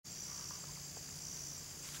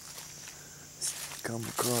come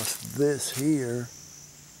across this here.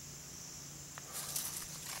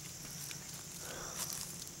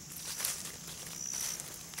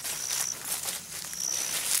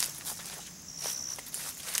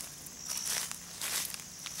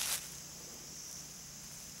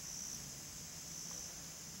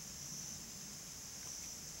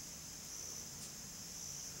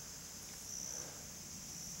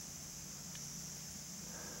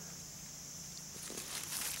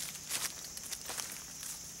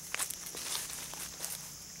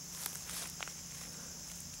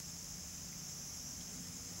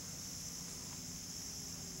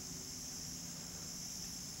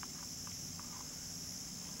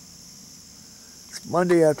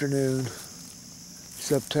 Monday afternoon,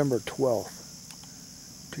 September 12th,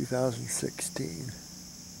 2016.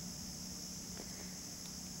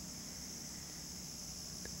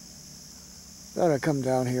 Thought I'd come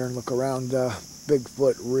down here and look around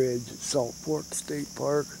Bigfoot Ridge at Salt Fork State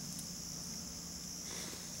Park.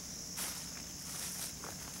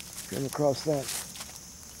 Came across that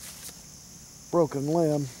broken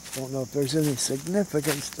limb. Don't know if there's any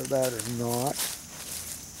significance to that or not.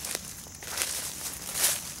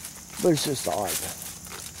 But it's just odd.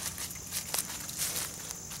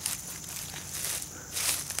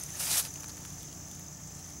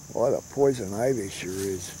 Well, the poison ivy sure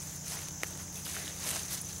is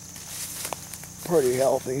pretty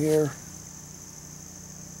healthy here.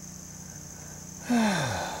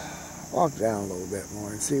 Walk down a little bit more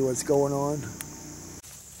and see what's going on.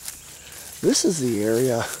 This is the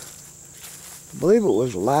area, I believe it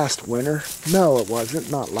was last winter. No, it wasn't,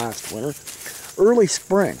 not last winter. Early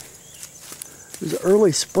spring. It was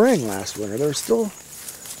early spring last winter. There were still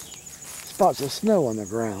spots of snow on the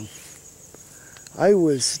ground. I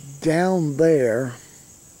was down there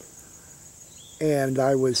and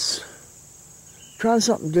I was trying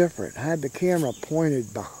something different. I had the camera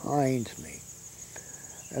pointed behind me.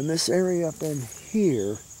 And this area up in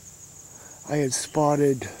here, I had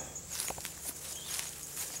spotted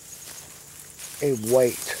a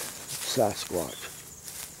white Sasquatch.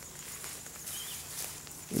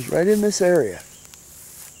 It was right in this area.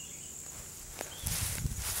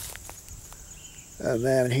 And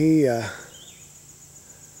then he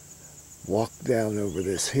walked down over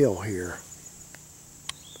this hill here.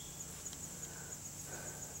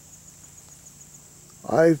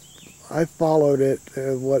 I followed it,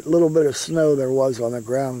 what little bit of snow there was on the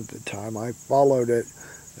ground at the time. I followed it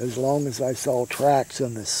as long as I saw tracks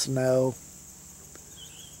in the snow.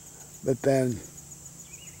 But then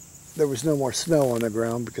there was no more snow on the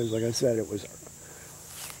ground because, like I said, it was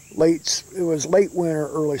late winter,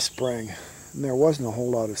 early spring. And there wasn't a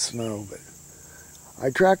whole lot of snow, but I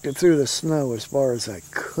tracked it through the snow as far as I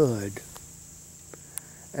could.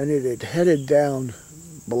 And it had headed down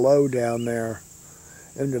below down there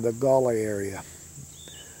into the gully area.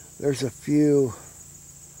 There's a few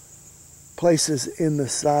places in the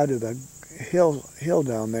side of the hill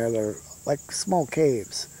down there that are like small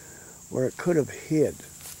caves where it could have hid.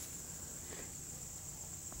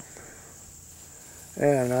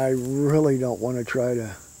 And I really don't want to try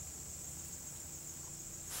to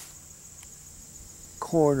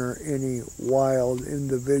corner any wild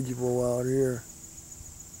individual out here,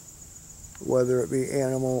 whether it be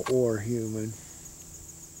animal or human.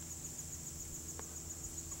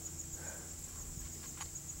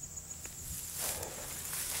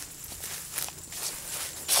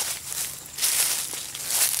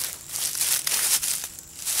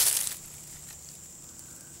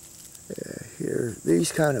 Yeah, here,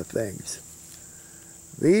 these kind of things.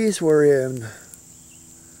 These were in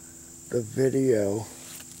the video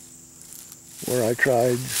where I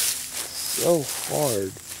tried so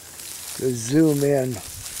hard to zoom in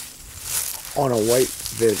on a white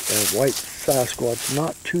Sasquatch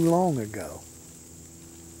not too long ago.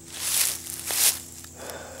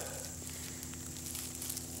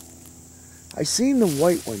 I seen the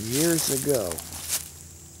white one years ago,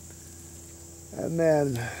 and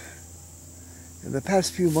then in the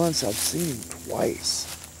past few months I've seen him twice.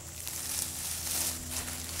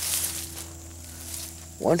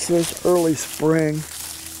 Once this early spring,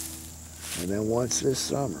 and then once this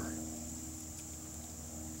summer.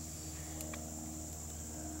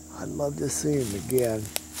 I'd love to see him again.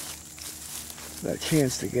 That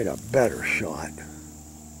chance to get a better shot.